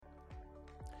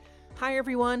Hi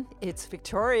everyone, it's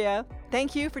Victoria.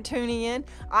 Thank you for tuning in.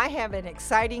 I have an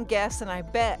exciting guest, and I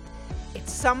bet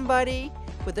it's somebody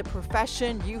with a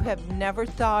profession you have never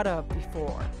thought of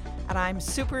before. And I'm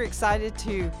super excited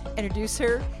to introduce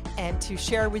her and to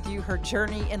share with you her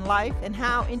journey in life and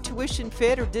how intuition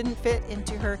fit or didn't fit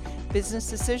into her business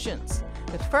decisions.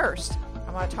 But first,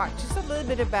 I want to talk just a little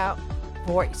bit about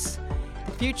voice.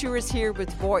 The future is here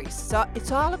with voice. So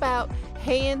it's all about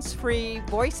hands-free,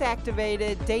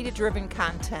 voice-activated, data-driven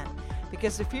content,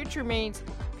 because the future means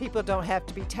people don't have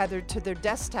to be tethered to their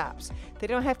desktops. They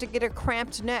don't have to get a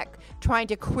cramped neck trying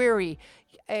to query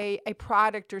a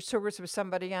product or service of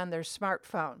somebody on their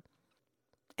smartphone.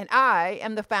 And I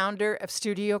am the founder of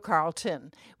Studio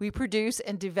Carlton. We produce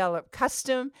and develop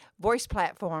custom voice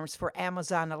platforms for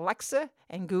Amazon Alexa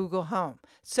and Google Home.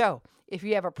 So if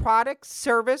you have a product,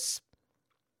 service,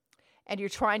 and you're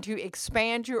trying to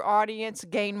expand your audience,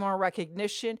 gain more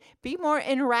recognition, be more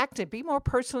interactive, be more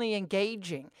personally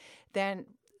engaging, then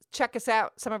check us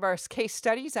out, some of our case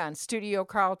studies on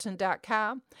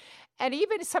studiocarlton.com. And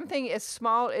even something as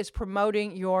small as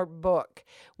promoting your book.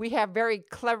 We have very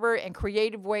clever and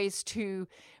creative ways to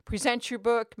present your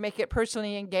book, make it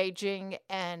personally engaging,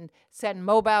 and send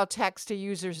mobile text to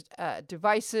users'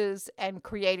 devices, and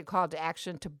create a call to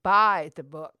action to buy the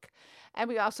book. And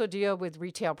we also deal with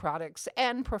retail products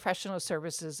and professional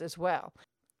services as well.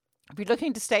 If you're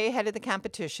looking to stay ahead of the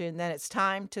competition, then it's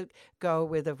time to go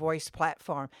with a voice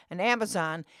platform. And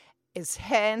Amazon is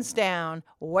hands down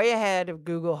way ahead of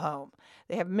Google Home.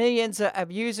 They have millions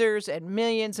of users and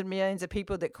millions of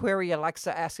people that query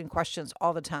Alexa asking questions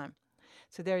all the time.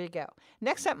 So there you go.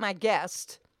 Next up, my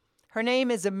guest, her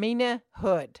name is Amina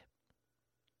Hood.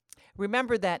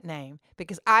 Remember that name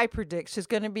because I predict she's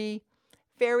going to be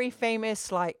very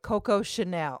famous like Coco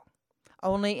Chanel,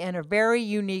 only in a very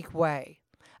unique way.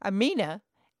 Amina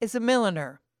is a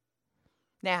milliner.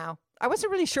 Now, I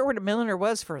wasn't really sure what a milliner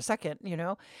was for a second,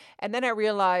 and then I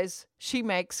realized she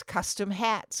makes custom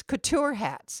hats, couture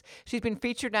hats. She's been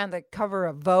featured on the cover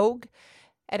of Vogue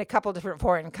and a couple different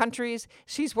foreign countries.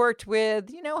 She's worked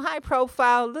with, high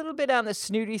profile, a little bit on the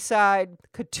snooty side,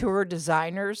 couture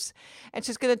designers. And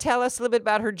she's going to tell us a little bit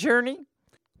about her journey,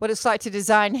 what it's like to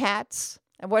design hats,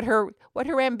 and what her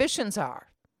ambitions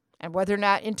are, and whether or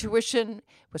not intuition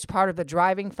was part of the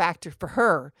driving factor for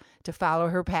her to follow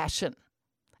her passion.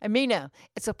 Amina,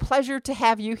 it's a pleasure to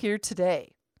have you here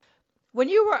today. When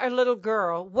you were a little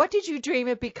girl, what did you dream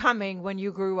of becoming when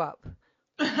you grew up?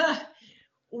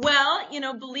 Well,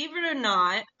 believe it or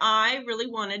not, I really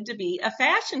wanted to be a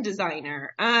fashion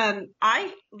designer.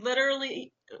 I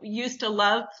literally used to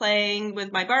love playing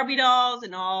with my Barbie dolls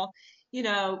and all,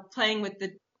 playing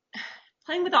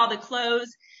with all the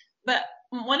clothes. But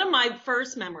one of my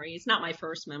first memories, not my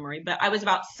first memory, but I was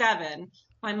about 7.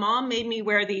 My mom made me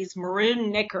wear these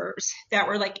maroon knickers that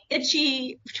were like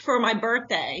itchy for my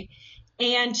birthday.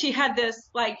 And she had this,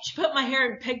 she put my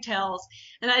hair in pigtails.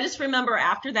 And I just remember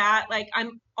after that,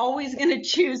 I'm always going to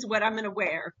choose what I'm going to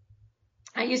wear.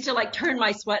 I used to turn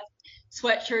my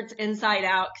sweatshirts inside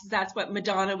out because that's what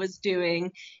Madonna was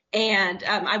doing. And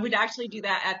I would actually do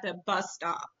that at the bus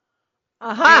stop.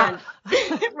 Uh-huh.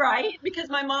 Right? Because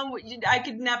my mom,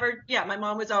 my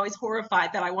mom was always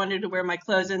horrified that I wanted to wear my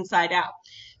clothes inside out.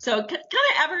 So kind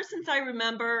of ever since I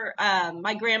remember,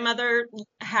 my grandmother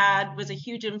was a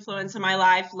huge influence in my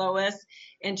life, Lois,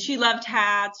 and she loved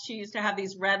hats. She used to have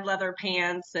these red leather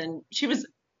pants, and she was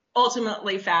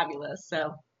ultimately fabulous.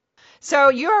 So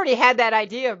you already had that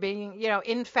idea of being,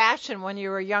 in fashion when you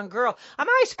were a young girl. I'm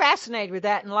always fascinated with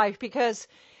that in life because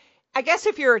I guess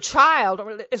if you're a child,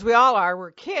 or as we all are,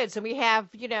 we're kids, and we have,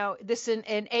 this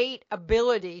innate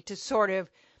ability to sort of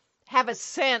have a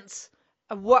sense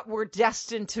of what we're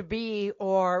destined to be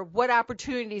or what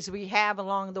opportunities we have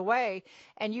along the way.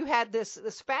 And you had this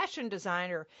fashion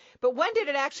designer. But when did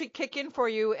it actually kick in for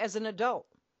you as an adult?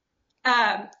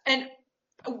 And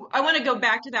I want to go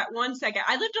back to that 1 second.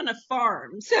 I lived on a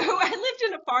farm. So I lived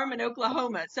in a farm in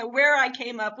Oklahoma. So where I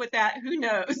came up with that, who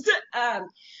knows?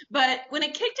 But when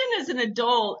it kicked in as an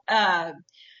adult,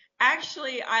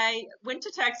 actually, I went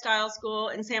to textile school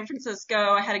in San Francisco.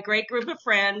 I had a great group of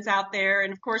friends out there.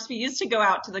 And of course, we used to go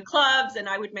out to the clubs and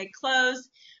I would make clothes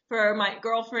for my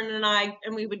girlfriend and I,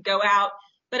 and we would go out.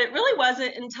 But it really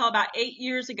wasn't until about 8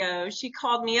 years ago, she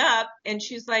called me up and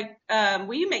she's like,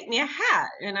 will you make me a hat?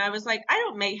 And I was like, I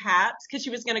don't make hats, because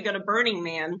she was going to go to Burning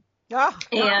Man. Oh.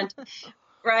 And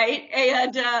right.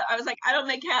 And I was like, I don't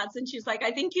make hats. And she's like,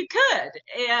 I think you could.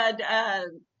 And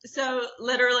so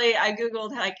literally I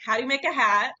Googled how do you make a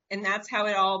hat? And that's how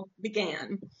it all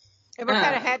began. And what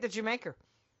kind of hat did you make her?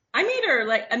 I made her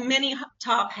a mini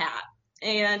top hat.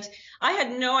 And I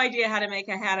had no idea how to make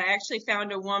a hat. I actually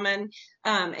found a woman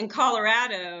in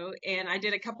Colorado, and I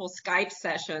did a couple Skype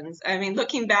sessions. I mean,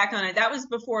 looking back on it, that was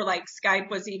before like Skype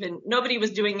was even, nobody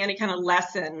was doing any kind of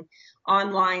lesson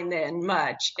online then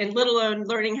much, and let alone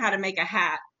learning how to make a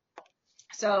hat.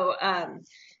 So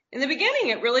in the beginning,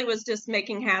 it really was just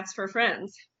making hats for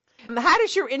friends. How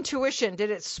does your intuition,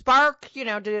 did it spark,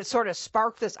 did it sort of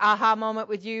spark this aha moment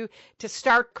with you to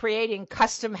start creating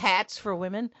custom hats for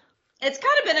women? It's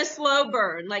kind of been a slow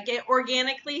burn. Like it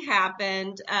organically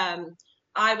happened. I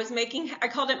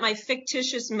called it my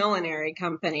fictitious millinery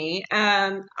company.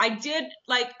 I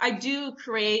do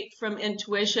create from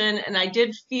intuition, and I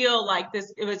did feel like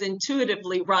it was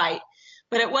intuitively right.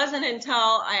 But it wasn't until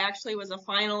I actually was a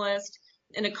finalist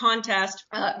in a contest,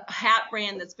 a hat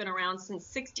brand that's been around since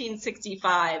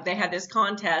 1665. They had this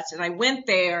contest, and I went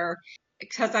there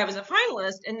because I was a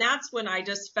finalist. And that's when I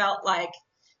just felt like,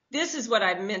 this is what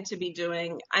I'm meant to be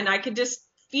doing. And I could just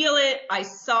feel it. I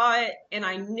saw it and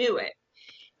I knew it.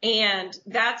 And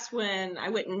that's when I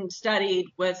went and studied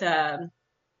with a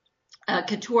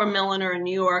couture milliner in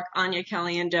New York, Anya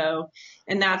Caliendo.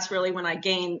 And that's really when I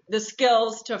gained the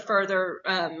skills to further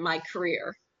my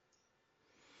career.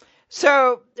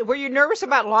 So were you nervous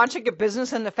about launching a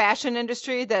business in the fashion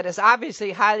industry that is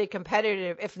obviously highly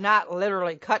competitive, if not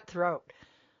literally cutthroat?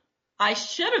 I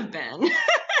should have been.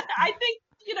 I think,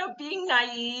 being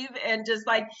naive and just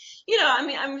like, I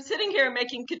mean, I'm sitting here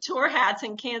making couture hats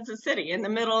in Kansas City in the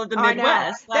middle of the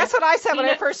Midwest. That's what I said when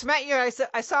I first met you.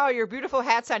 I saw your beautiful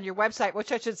hats on your website,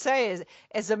 which I should say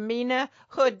is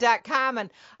aminahood.com. And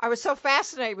I was so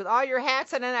fascinated with all your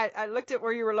hats. And then I looked at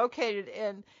where you were located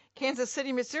in Kansas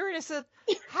City, Missouri, and I said,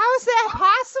 how is that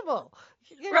possible?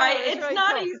 Right. It's really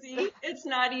not easy. It's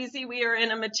not easy. We are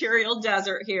in a material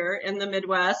desert here in the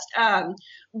Midwest.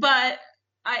 But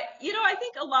I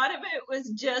think a lot of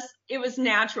it was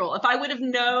natural. If I would have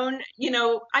known,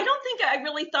 I don't think I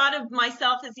really thought of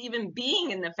myself as even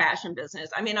being in the fashion business.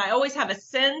 I mean, I always have a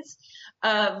sense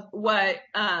of what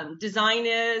design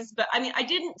is, but I mean, I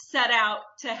didn't set out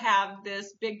to have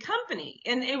this big company,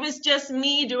 and it was just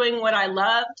me doing what I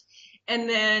loved. And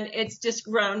then it's just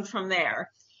grown from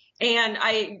there. And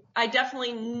I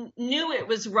definitely knew it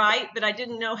was right, but I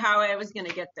didn't know how I was going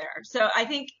to get there. So I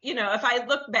think, if I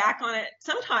look back on it,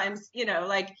 sometimes, you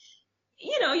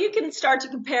can start to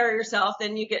compare yourself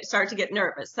and start to get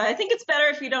nervous. So I think it's better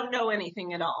if you don't know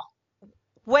anything at all.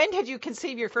 When did you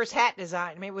conceive your first hat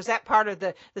design? I mean, was that part of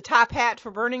the top hat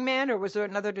for Burning Man, or was there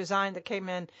another design that came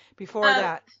in before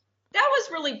that? That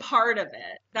was really part of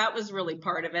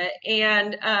it.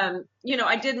 And,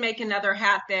 I did make another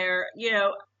hat there,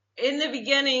 in the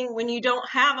beginning, when you don't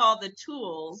have all the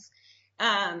tools,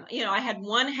 I had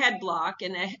one head block,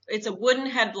 and it's a wooden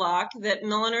head block that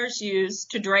milliners use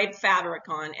to drape fabric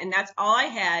on. And that's all I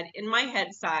had in my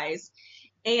head size.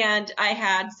 And I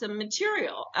had some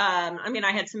material.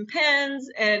 I had some pens,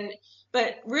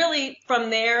 but really from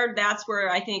there, that's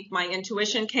where I think my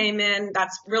intuition came in.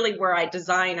 That's really where I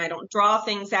design. I don't draw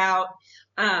things out.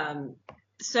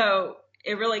 So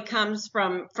it really comes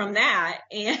from that.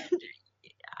 And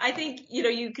I think,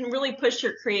 you can really push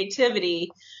your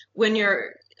creativity when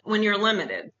you're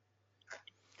limited.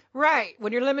 Right.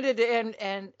 When you're limited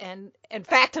in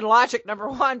fact and logic, number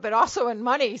one, but also in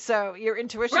money. So your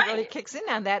intuition really kicks in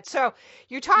on that. So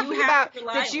you're talking about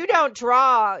that you don't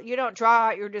draw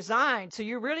out your design. So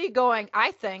you're really going,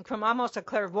 I think, from almost a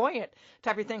clairvoyant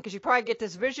type of thing, because you probably get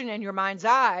this vision in your mind's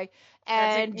eye,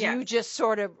 and you just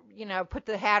sort of, put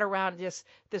the hat around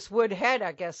this wood head,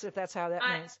 I guess, if that's how that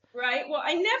means. Right. Well,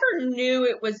 I never knew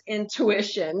it was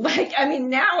intuition.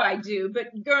 Now I do, but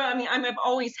girl, I've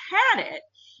always had it.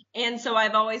 And so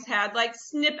I've always had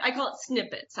I call it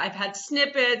snippets. I've had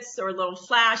snippets or little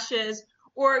flashes,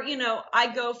 or,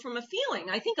 I go from a feeling.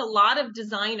 I think a lot of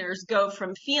designers go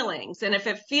from feelings, and if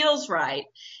it feels right,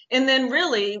 and then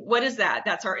really, what is that?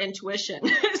 That's our intuition.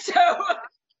 So,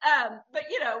 but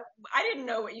I didn't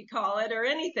know what you call it or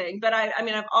anything, but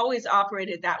I've always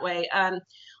operated that way. I'll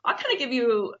kind of give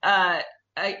you an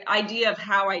idea of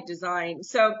how I design.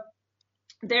 So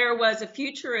there was a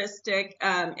futuristic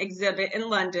exhibit in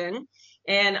London,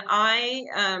 and I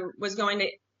was going to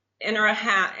enter a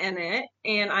hat in it,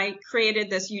 and I created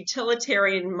this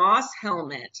utilitarian moss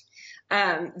helmet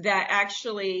that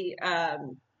actually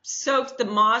soaks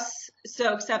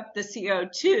up the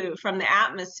CO2 from the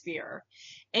atmosphere,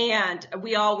 and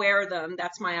we all wear them.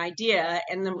 That's my idea.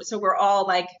 And then so we're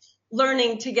all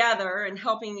learning together and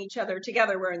helping each other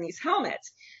together wearing these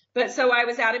helmets. But so I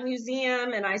was at a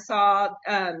museum, and I saw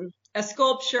a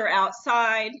sculpture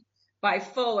outside by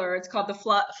Fuller. It's called the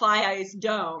Fly Ice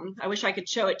Dome. I wish I could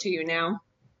show it to you now.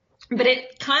 but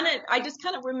I just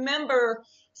kind of remember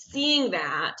seeing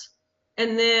that.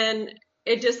 And then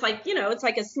it just like, it's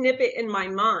like a snippet in my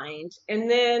mind. And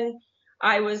then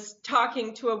I was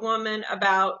talking to a woman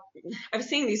about, I was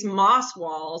seeing these moss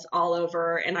walls all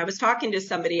over, and I was talking to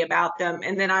somebody about them.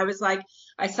 And then I was like,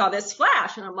 I saw this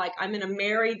flash, and I'm like, I'm going to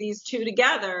marry these two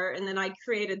together. And then I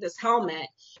created this helmet.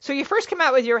 So you first came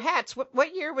out with your hats.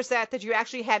 What year was that you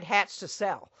actually had hats to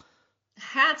sell?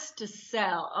 Hats to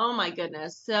sell. Oh my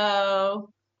goodness.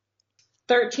 So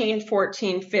 13,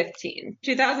 14, 15,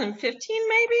 2015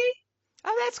 maybe.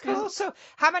 Oh, that's cool. So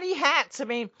how many hats? I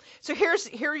mean, so here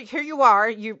you are.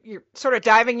 You're sort of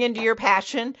diving into your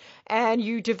passion, and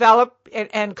you develop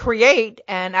and create,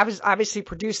 and obviously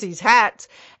produce these hats.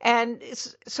 And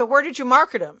so where did you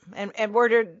market them, and where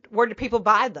did people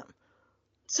buy them?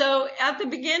 So at the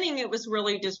beginning, it was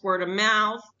really just word of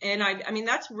mouth. And I mean,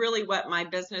 that's really what my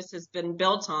business has been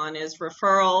built on, is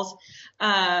referrals.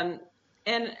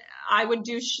 And I would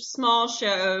do small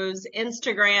shows,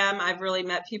 Instagram. I've really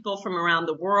met people from around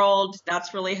the world.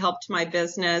 That's really helped my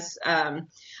business.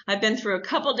 I've been through a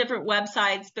couple different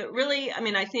websites, but really, I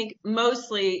mean, I think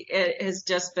mostly it has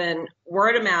just been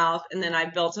word of mouth. And then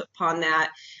I've built upon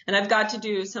that. And I've got to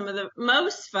do some of the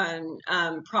most fun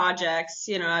projects.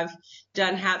 I've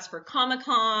done hats for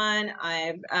Comic-Con.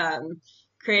 I've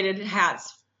created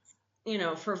hats,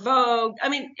 for Vogue. I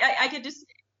mean, I could just,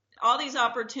 all these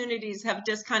opportunities have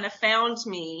just kind of found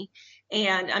me.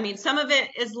 And I mean, some of it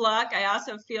is luck. I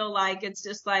also feel like it's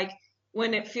just like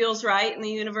when it feels right in the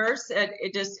universe,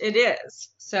 it is.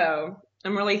 So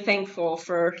I'm really thankful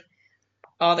for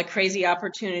all the crazy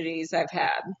opportunities I've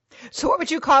had. So what would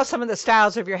you call some of the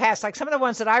styles of your hats? Like some of the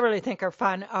ones that I really think are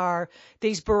fun are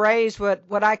these berets,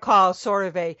 what I call sort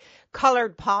of a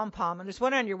colored pom-pom. And there's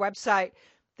one on your website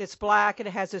that's black, and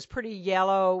it has this pretty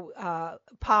yellow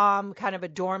palm kind of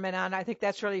adornment on. I think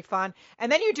that's really fun.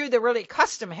 And then you do the really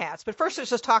custom hats. But first, let's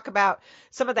just talk about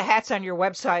some of the hats on your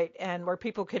website and where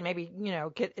people can maybe,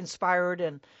 get inspired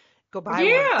and go buy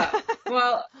Yeah. one.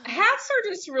 Well, hats are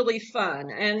just really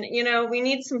fun. And, we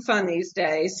need some fun these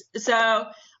days. So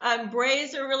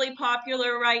berets are really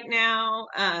popular right now.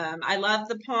 I love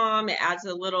the palm. It adds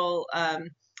a little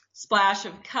splash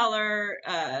of color.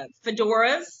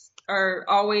 Fedoras are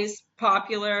always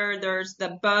popular. There's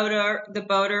the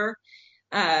boater.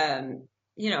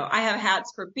 I have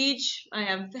hats for beach. I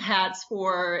have hats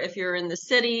for if you're in the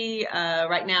city.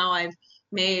 Right now I've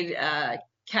made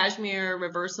cashmere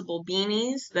reversible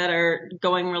beanies that are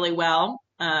going really well.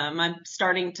 I'm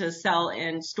starting to sell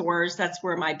in stores. That's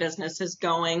where my business is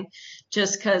going,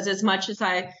 just because as much as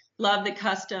I love the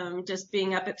custom, just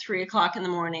being up at 3 o'clock in the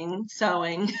morning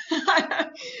sewing,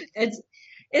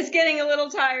 it's getting a little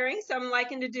tiring. So I'm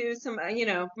liking to do some,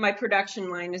 my production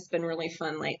line has been really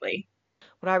fun lately.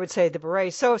 What I would say the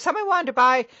beret. So if somebody wanted to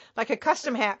buy like a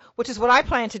custom hat, which is what I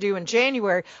plan to do in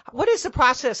January, what is the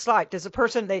process like? Does the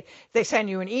person, they send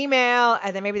you an email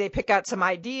and then maybe they pick out some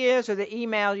ideas, or they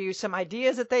email you some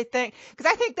ideas that they think?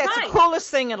 Because I think that's Right. the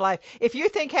coolest thing in life. If you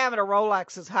think having a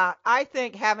Rolex is hot, I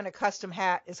think having a custom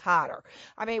hat is hotter.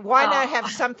 I mean, why not have Oh,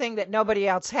 something that nobody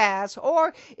else has,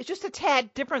 or it's just a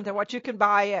tad different than what you can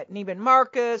buy at Neiman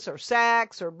Marcus or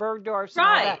Saks or Bergdorf's and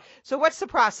all that. right. So what's the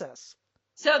process?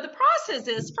 So the process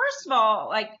is, first of all,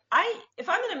 like if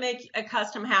I'm going to make a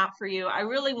custom hat for you, I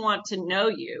really want to know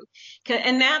you.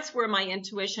 And that's where my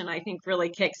intuition, I think, really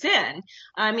kicks in.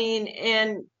 I mean,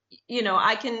 and,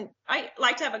 I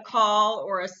like to have a call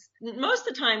most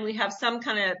of the time we have some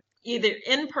kind of either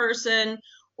in person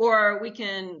or we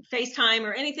can FaceTime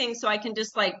or anything. So I can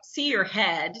just like see your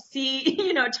head,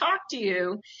 talk to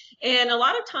you. And a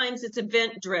lot of times it's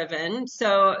event driven.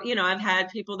 So, I've had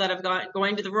people that have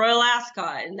going to the Royal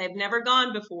Ascot and they've never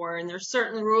gone before. And there's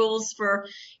certain rules for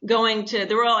going to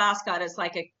the Royal Ascot. Is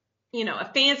like a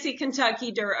fancy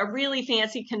a really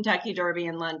fancy Kentucky Derby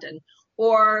in London,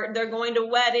 or they're going to a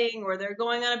wedding, or they're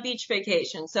going on a beach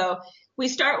vacation. So we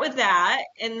start with that,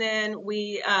 and then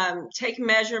we take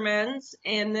measurements,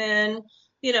 and then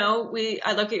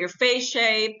I look at your face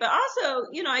shape, but also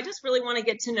I just really want to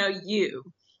get to know you.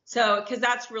 So, because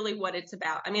that's really what it's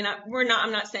about. I mean,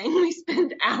 I'm not saying we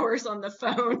spend hours on the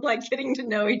phone, like getting to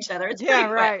know each other. It's Yeah, pretty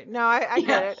quick. right. No, I get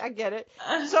Yeah. it. I get it.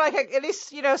 So like at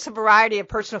least, some variety of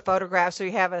personal photographs so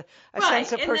you have a Right.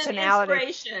 sense of And personality. then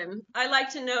inspiration. I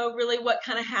like to know really what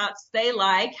kind of hats they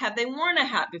like. Have they worn a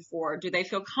hat before? Do they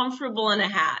feel comfortable in a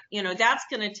hat? That's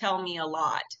going to tell me a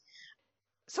lot.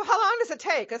 So how long does it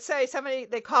take? Let's say somebody,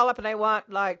 they call up and they want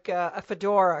like a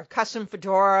fedora, a custom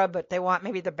fedora, but they want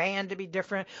maybe the band to be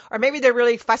different, or maybe they're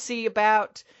really fussy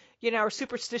about, or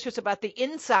superstitious about the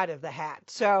inside of the hat.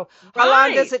 So how long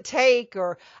Right. does it take,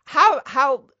 or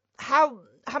how how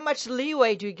much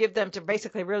leeway do you give them to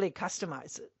basically really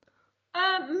customize it?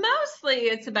 Mostly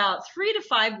it's about 3 to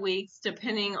 5 weeks,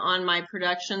 depending on my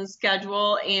production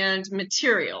schedule and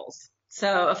materials.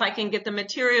 So if I can get the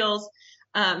materials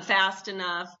fast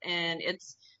enough and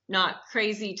it's not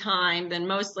crazy time, then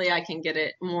mostly I can get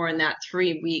it more in that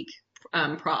 3 week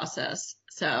process.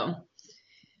 So,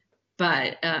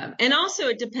 but and also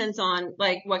it depends on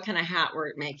like what kind of hat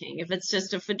we're making. If it's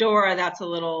just a fedora, that's a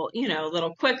little, a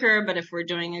little quicker. But if we're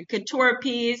doing a couture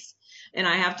piece and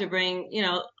I have to bring,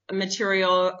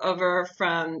 material over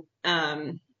from,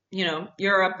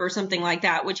 Europe or something like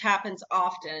that, which happens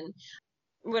often.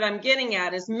 What I'm getting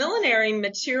at is millinery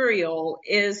material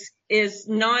is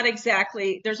not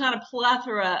exactly, there's not a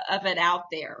plethora of it out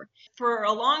there. For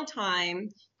a long time,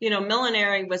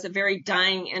 millinery was a very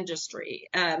dying industry.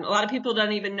 A lot of people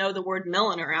don't even know the word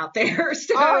milliner out there.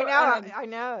 So, oh, I know, I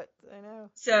know it. I know.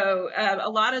 So a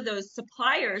lot of those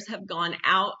suppliers have gone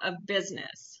out of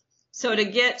business. So to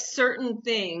get certain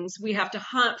things, we have to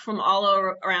hunt from all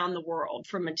around the world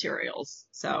for materials.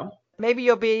 So maybe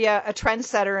you'll be a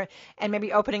trendsetter and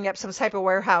maybe opening up some type of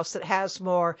warehouse that has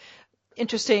more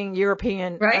interesting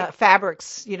European right?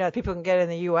 fabrics, people can get in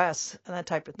the U.S. and that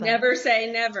type of thing. Never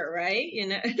say never, right?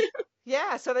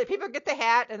 Yeah, so that people get the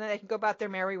hat and then they can go about their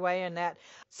merry way in that.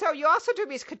 So you also do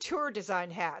these couture design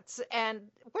hats, and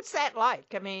what's that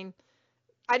like? I mean,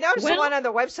 I noticed the one on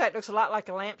the website looks a lot like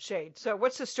a lampshade. So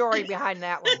what's the story behind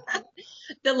that one?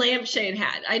 The lampshade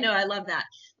hat. I know, I love that.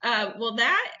 Well,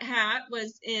 that hat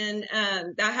was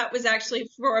actually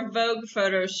for a Vogue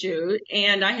photo shoot,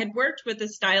 and I had worked with a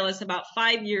stylist about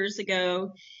 5 years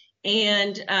ago,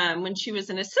 and when she was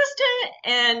an assistant,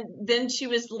 and then she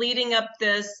was leading up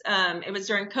this. It was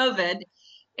during COVID,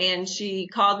 and she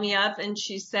called me up and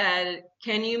she said,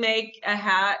 "Can you make a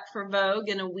hat for Vogue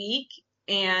in a week?"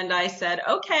 And I said,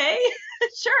 "Okay,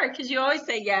 sure," because you always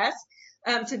say yes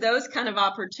to those kind of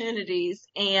opportunities.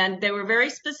 And they were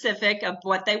very specific of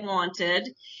what they wanted.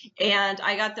 And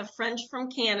I got the fringe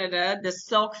from Canada, the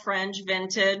silk fringe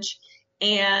vintage.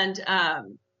 And,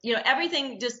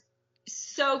 everything just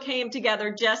so came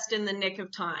together just in the nick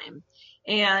of time.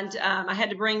 And I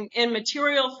had to bring in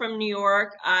material from New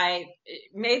York. I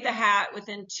made the hat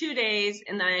within 2 days,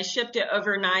 and then I shipped it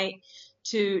overnight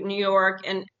to New York,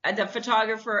 and the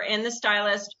photographer and the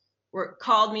stylist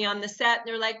called me on the set, and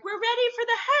they're like, "We're ready for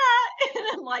the hat." And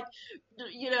I'm like,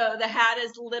 the hat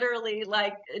is literally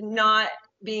like not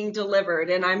being delivered,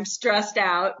 and I'm stressed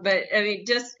out, but I mean,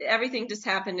 just everything just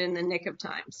happened in the nick of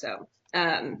time. So,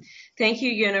 thank you,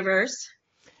 universe.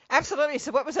 Absolutely.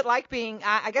 So what was it like being,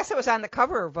 I guess it was on the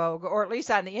cover of Vogue, or at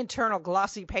least on the internal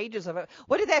glossy pages of it.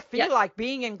 What did that feel like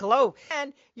being in Glow?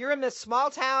 And you're in this small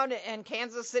town in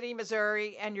Kansas City,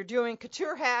 Missouri, and you're doing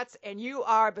couture hats, and you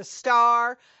are the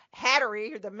star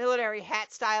hattery, or the millinery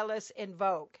hat stylist in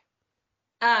Vogue.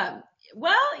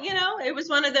 Well, it was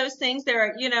one of those things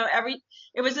there,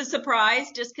 it was a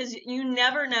surprise just because you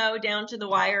never know down to the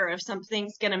wire if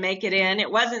something's going to make it in. It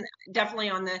wasn't definitely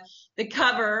on the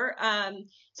cover.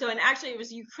 And actually it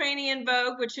was Ukrainian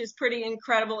Vogue, which is pretty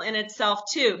incredible in itself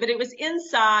too, but it was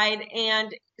inside.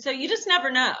 And so you just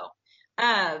never know.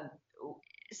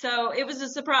 So it was a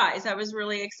surprise. I was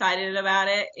really excited about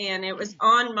it, and it was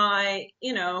on my,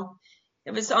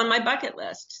 it was on my bucket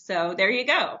list. So there you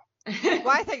go. Well,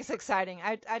 I think it's exciting.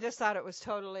 I just thought it was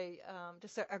totally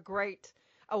just a great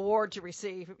award to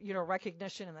receive,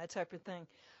 recognition and that type of thing.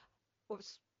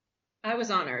 Oops. I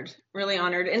was honored, really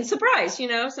honored, and surprised.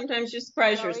 Sometimes you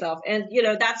surprise yourself, and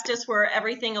that's just where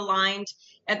everything aligned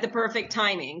at the perfect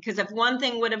timing. Because if one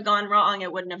thing would have gone wrong,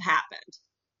 it wouldn't have happened.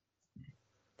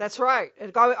 That's right.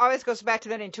 It always goes back to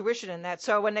that intuition and that.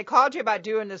 So when they called you about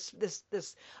doing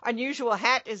this unusual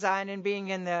hat design and being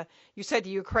in you said the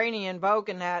Ukrainian Vogue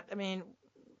and that, I mean,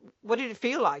 what did it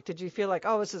feel like? Did you feel like,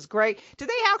 oh, this is great? Do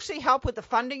they actually help with the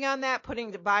funding on that,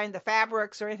 buying the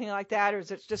fabrics or anything like that? Or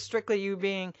is it just strictly you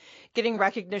getting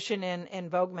recognition in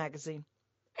Vogue magazine?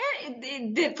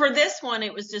 For this one,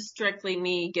 it was just strictly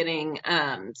me getting,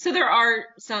 so there are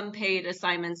some paid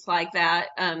assignments like that.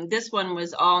 This one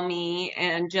was all me,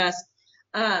 and just,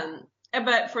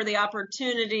 but for the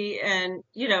opportunity, and,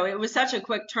 it was such a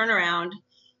quick turnaround.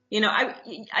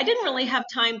 I didn't really have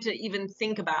time to even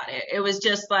think about it. It was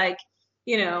just like,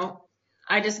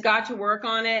 I just got to work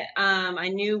on it. I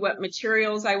knew what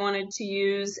materials I wanted to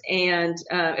use, and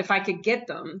if I could get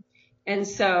them.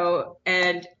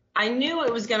 And I knew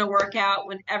it was going to work out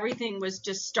when everything was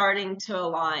just starting to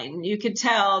align. You could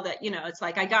tell that, it's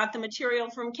like I got the material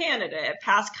from Canada. It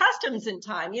passed customs in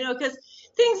time, because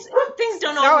things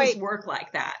don't always work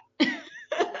like that.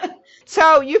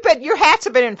 So your hats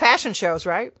have been in fashion shows,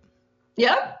 right?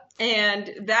 Yep.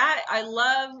 And that I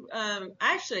love,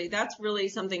 actually, that's really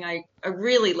something I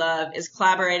really love is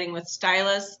collaborating with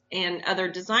stylists and other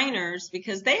designers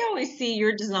because they always see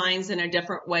your designs in a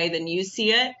different way than you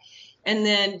see it. And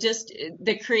then just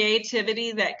the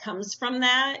creativity that comes from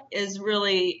that is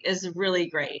really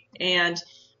great. And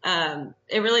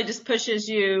it really just pushes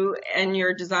you and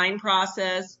your design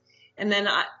process. And then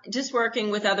just working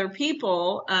with other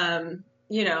people,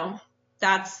 you know,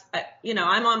 that's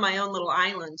I'm on my own little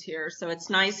island here, so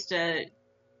it's nice to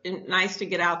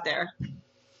get out there.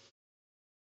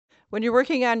 When you're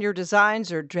working on your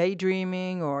designs or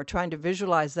daydreaming or trying to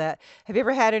visualize that, have you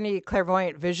ever had any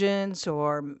clairvoyant visions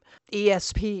or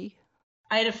ESP?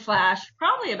 I had a flash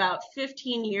probably about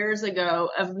 15 years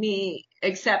ago of me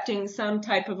accepting some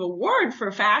type of award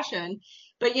for fashion.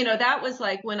 But that was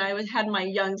like when I had my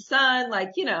young son,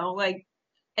 like, like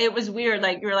it was weird.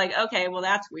 Like you're like, okay, well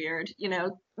that's weird,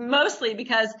 mostly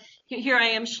because here I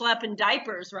am schlepping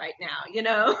diapers right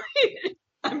now.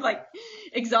 I'm like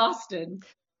exhausted.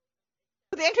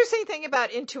 The interesting thing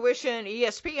about intuition,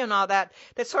 ESP, and all that,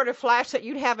 that sort of flash that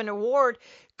you'd have an award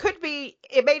could be,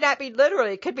 it may not be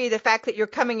literally, it could be the fact that you're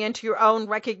coming into your own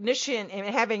recognition and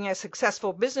having a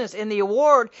successful business. And the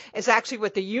award is actually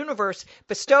what the universe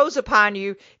bestows upon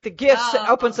you, the gifts that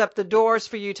Oh, opens up the doors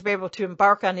for you to be able to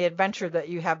embark on the adventure that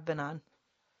you have been on.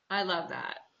 I love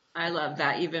that. I love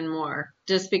that even more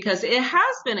just because it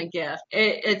has been a gift.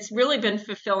 It's really been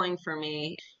fulfilling for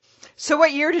me. So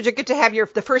what year did you get to have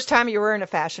the first time you were in a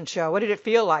fashion show? What did it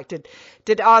feel like?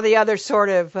 Did all the other sort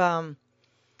of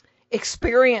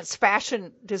experienced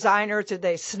fashion designers, did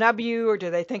they snub you or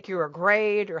did they think you were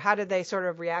great or how did they sort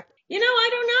of react? I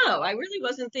don't know. I really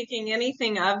wasn't thinking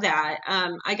anything of that.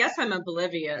 I guess I'm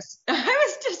oblivious. I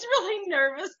was just really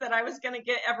nervous that I was going to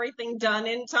get everything done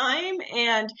in time.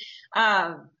 And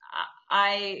um,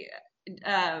 I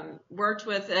worked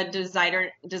with a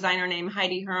designer named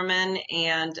Heidi Herman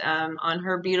and on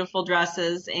her beautiful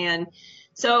dresses. And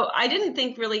so I didn't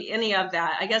think really any of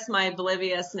that. I guess my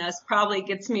obliviousness probably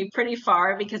gets me pretty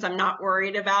far because I'm not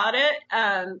worried about it.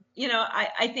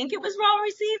 I think it was well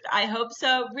received. I hope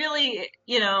so. Really,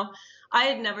 I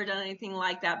had never done anything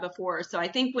like that before. So I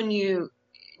think when you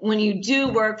do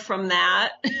work from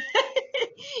that,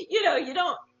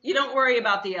 you don't worry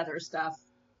about the other stuff.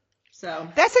 So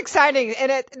That's exciting, and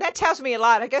that tells me a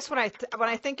lot. I guess when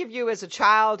I think of you as a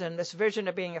child and this vision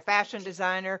of being a fashion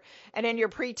designer, and in your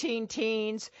preteen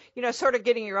teens, sort of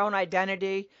getting your own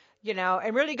identity,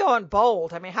 and really going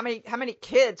bold. I mean, how many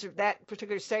kids at that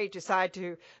particular stage decide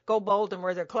to go bold and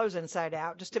wear their clothes inside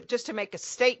out just to make a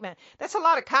statement? That's a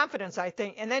lot of confidence, I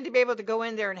think, and then to be able to go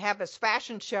in there and have this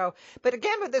fashion show, but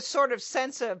again with this sort of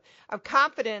sense of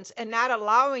confidence and not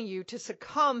allowing you to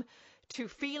succumb to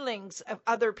feelings of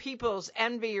other people's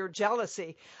envy or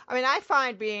jealousy. I mean, I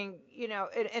find being,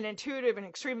 an intuitive and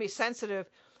extremely sensitive.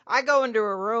 I go into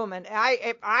a room and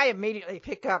I immediately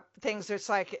pick up things that's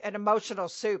like an emotional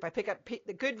soup. I pick up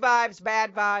the good vibes,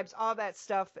 bad vibes, all that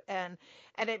stuff, and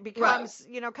it right. becomes,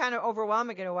 kind of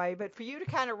overwhelming in a way. But for you to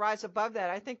kind of rise above that,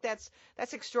 I think that's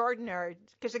extraordinary.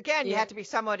 Because again, you Yeah. have to be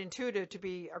somewhat intuitive to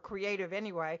be a creative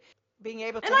anyway, being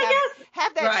able And to I have guess,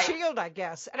 have that right. shield, I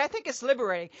guess. And I think it's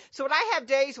liberating. So when I have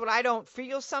days when I don't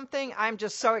feel something, I'm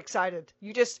just so excited.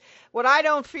 When I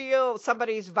don't feel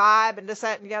somebody's vibe and this,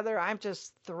 that, and the other, I'm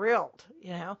just thrilled.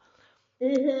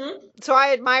 hmm So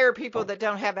I admire people that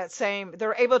don't have that same,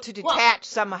 they're able to Well, detach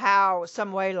somehow,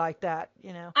 some way like that.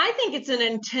 I think it's an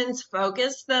intense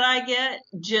focus that I get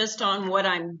just on what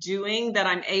I'm doing that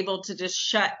I'm able to just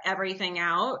shut everything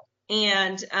out.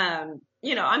 And,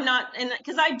 I'm not, and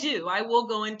because I will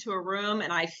go into a room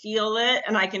and I feel it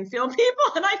and I can feel people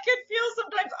and I can feel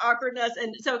sometimes awkwardness.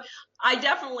 And so I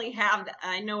definitely have that.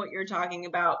 I know what you're talking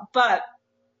about, but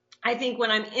I think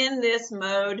when I'm in this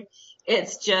mode,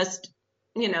 it's just,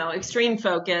 extreme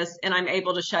focus and I'm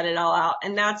able to shut it all out.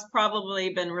 And that's probably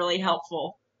been really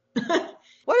helpful.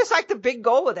 What is like the big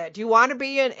goal with that? Do you want to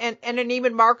be in an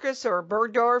Neiman Marcus or a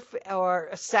Bergdorf or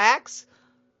a Saks?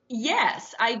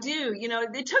 Yes, I do.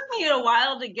 It took me a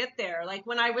while to get there. Like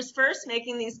when I was first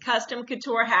making these custom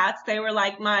couture hats, they were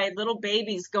like my little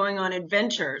babies going on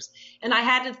adventures. And I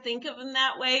had to think of them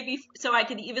that way so I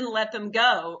could even let them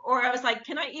go. Or I was like,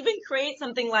 can I even create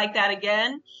something like that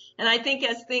again? And I think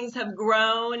as things have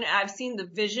grown, I've seen the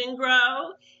vision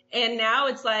grow. And now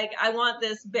it's like, I want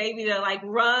this baby to like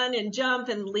run and jump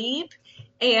and leap.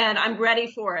 And I'm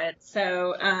ready for it.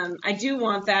 So I do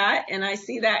want that. And I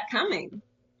see that coming.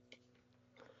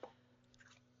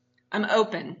 I'm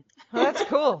open. Well, that's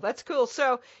cool. That's cool.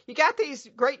 So you got these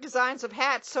great designs of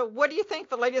hats. So what do you think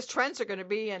the latest trends are going to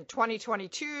be in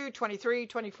 2022, 23,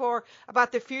 24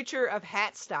 about the future of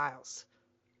hat styles?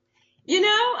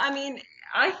 I mean,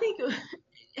 I think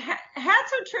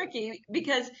hats are tricky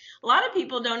because a lot of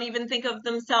people don't even think of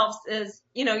themselves as,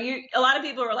 a lot of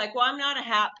people are like, well, I'm not a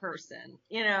hat person,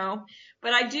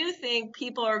 but I do think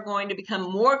people are going to become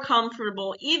more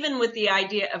comfortable even with the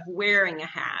idea of wearing a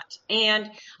hat. And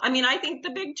I mean, I think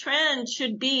the big trend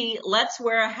should be let's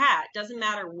wear a hat. Doesn't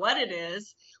matter what it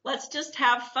is. Let's just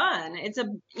have fun.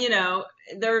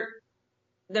 They're,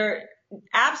 they're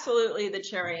absolutely the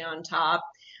cherry on top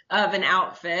of an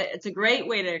outfit. It's a great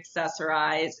way to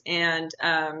accessorize. And,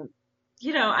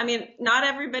 I mean, not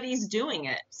everybody's doing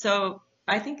it. So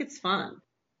I think it's fun.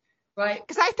 Right.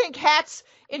 Because I think hats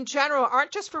in general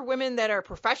aren't just for women that are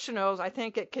professionals. I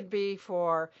think it could be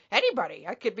for anybody.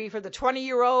 It could be for the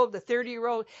 20-year-old, the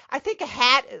 30-year-old. I think a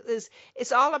hat is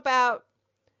all about,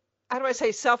 how do I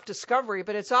say, self-discovery,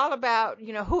 but it's all about,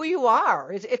 who you are.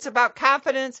 It's about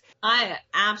confidence. I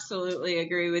absolutely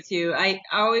agree with you. I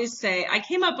always say I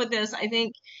came up with this, I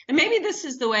think, and maybe this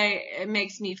is the way it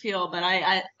makes me feel, but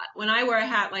I when I wear a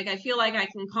hat, like I feel like I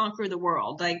can conquer the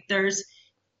world. Like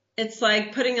it's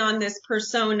like putting on this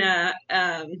persona,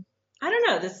 I don't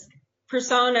know, this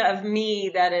persona of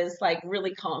me that is like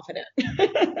really confident.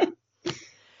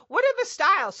 What are the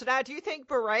styles? So now, do you think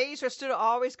berets are still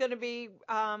always going to be?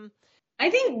 I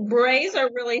think berets are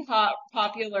really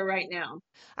popular right now.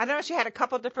 I noticed you had a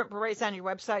couple different berets on your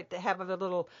website that have a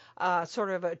little sort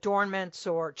of adornments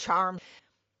or charms.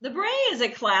 The beret is a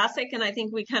classic, and I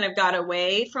think we kind of got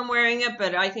away from wearing it,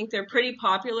 but I think they're pretty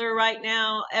popular right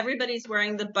now. Everybody's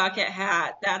wearing the bucket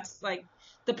hat. That's like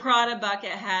the Prada bucket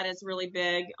hat is really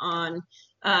big on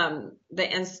on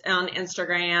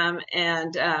Instagram,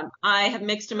 and I have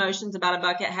mixed emotions about a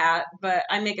bucket hat, but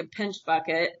I make a pinch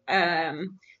bucket.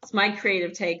 It's my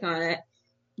creative take on it.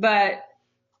 But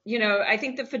I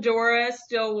think the fedora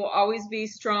still will always be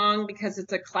strong because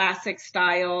it's a classic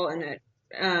style and it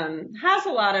has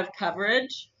a lot of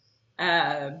coverage.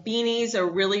 Beanies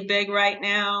are really big right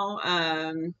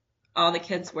now. All the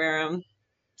kids wear them.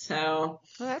 So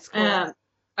that's cool.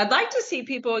 I'd like to see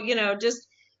people, just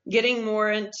getting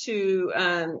more into,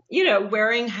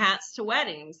 wearing hats to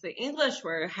weddings. The English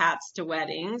wear hats to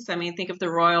weddings. I mean, think of the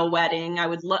royal wedding.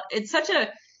 It's such a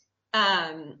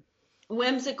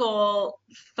whimsical,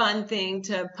 fun thing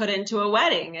to put into a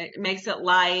wedding. It makes it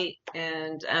light.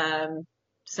 And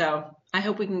so I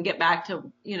hope we can get back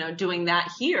to, doing that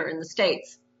here in the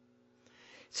States.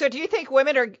 So do you think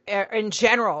women are, in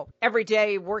general,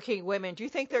 everyday working women, do you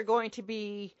think they're going to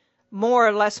be more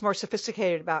or less more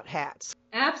sophisticated about hats?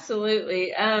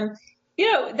 Absolutely.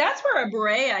 That's where a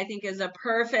beret, I think, is a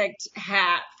perfect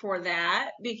hat for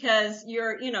that because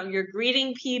you're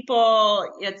greeting people.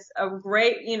 It's a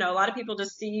great, a lot of people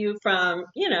just see you from,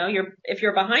 if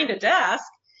you're behind a desk,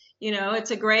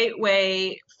 it's a great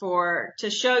way to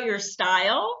show your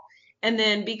style and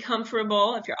then be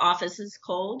comfortable. If your office is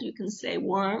cold, you can stay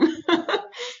warm.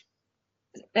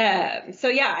 So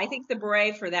yeah, I think the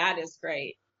beret for that is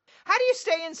great. How do you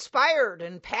stay inspired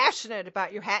and passionate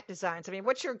about your hat designs? I mean,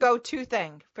 what's your go-to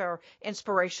thing for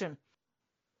inspiration?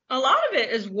 A lot of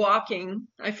it is walking.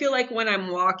 I feel like when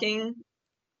I'm walking,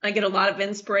 I get a lot of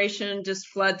inspiration just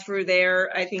flood through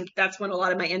there. I think that's when a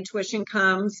lot of my intuition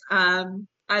comes. I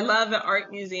love an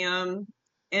art museum,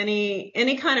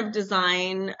 any kind of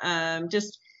design,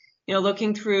 just,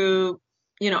 looking through,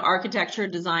 architecture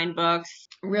design books,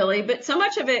 really. But so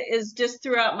much of it is just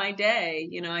throughout my day.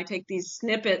 I take these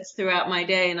snippets throughout my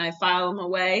day and I file them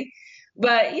away.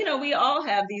 But, we all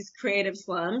have these creative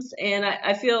slumps. And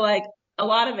I feel like a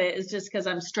lot of it is just because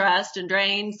I'm stressed and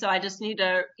drained. So I just need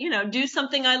to, do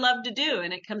something I love to do.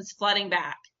 And it comes flooding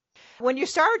back. When you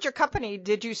started your company,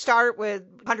 did you start with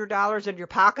 $100 in your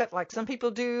pocket like some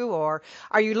people do? Or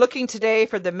are you looking today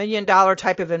for the $1 million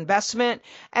type of investment?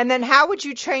 And then how would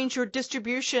you change your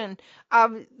distribution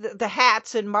of the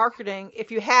hats and marketing if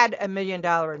you had $1 million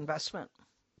investment?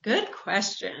 Good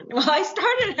question. Well, I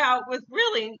started out with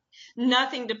really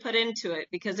nothing to put into it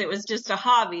because it was just a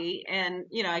hobby. And,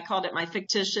 I called it my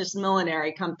fictitious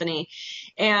millinery company.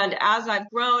 And as I've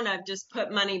grown, I've just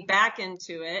put money back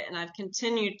into it and I've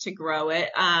continued to grow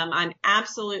it. I'm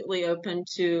absolutely open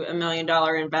to $1 million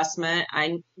investment.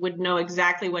 I would know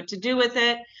exactly what to do with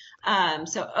it.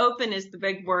 So open is the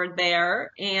big word there.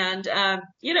 And,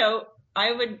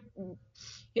 I would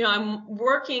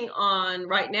I'm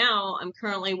right now, I'm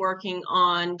currently working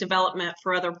on development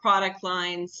for other product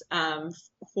lines,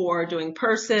 for doing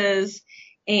purses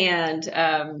and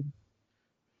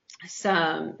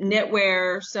some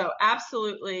knitwear. So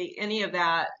absolutely any of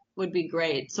that would be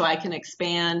great. So I can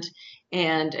expand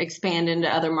into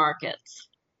other markets.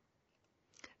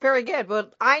 Very good.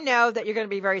 Well, I know that you're going to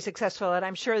be very successful, and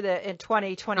I'm sure that in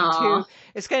 2022 Aw.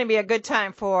 it's going to be a good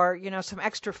time for, some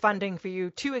extra funding for you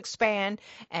to expand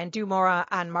and do more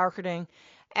on marketing.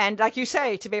 And like you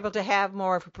say, to be able to have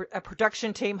more of a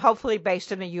production team, hopefully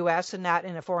based in the U.S. and not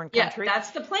in a foreign Yeah, country.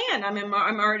 that's the plan. I'm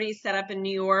already set up in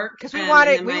New York. Because we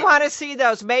want to see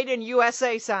those made in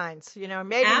USA signs,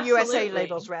 made in USA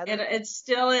labels rather. It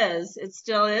still is. It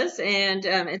still is. And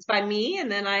it's by me.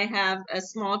 And then I have a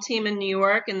small team in New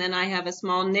York, and then I have a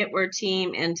small knitwear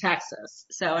team in Texas.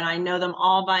 So, and I know them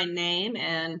all by name,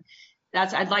 and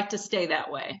I'd like to stay that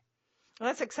way. Well,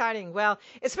 that's exciting. Well,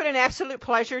 it's been an absolute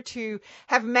pleasure to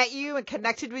have met you and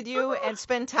connected with you and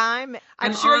spend time.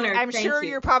 I'm honored. I'm sure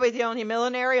you're probably the only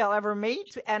millionaire I'll ever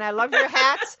meet, and I love your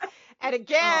hats. And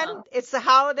again, it's the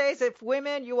holidays. If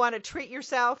women, you want to treat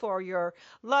yourself or your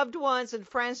loved ones and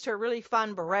friends to a really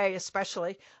fun beret,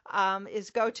 especially,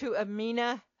 is go to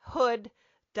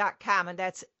aminahood.com, and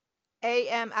that's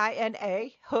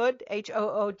AMINA, Hood,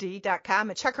 HOOD.com,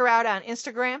 and check her out on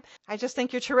Instagram. I just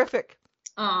think you're terrific.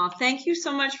 Thank you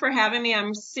so much for having me.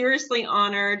 I'm seriously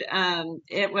honored.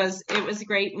 It was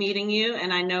great meeting you,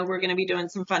 and I know we're going to be doing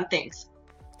some fun things.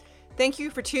 Thank you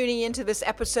for tuning into this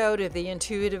episode of The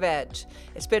Intuitive Edge.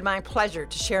 It's been my pleasure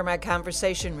to share my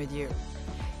conversation with you.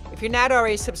 If you're not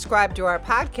already subscribed to our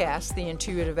podcast, The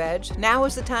Intuitive Edge, now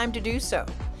is the time to do so.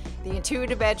 The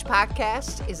Intuitive Edge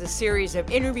podcast is a series of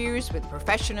interviews with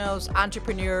professionals,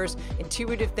 entrepreneurs,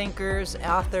 intuitive thinkers,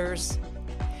 authors,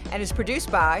 and is produced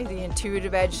by the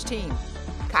Intuitive Edge team.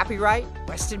 Copyright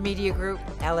Weston Media Group,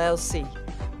 LLC.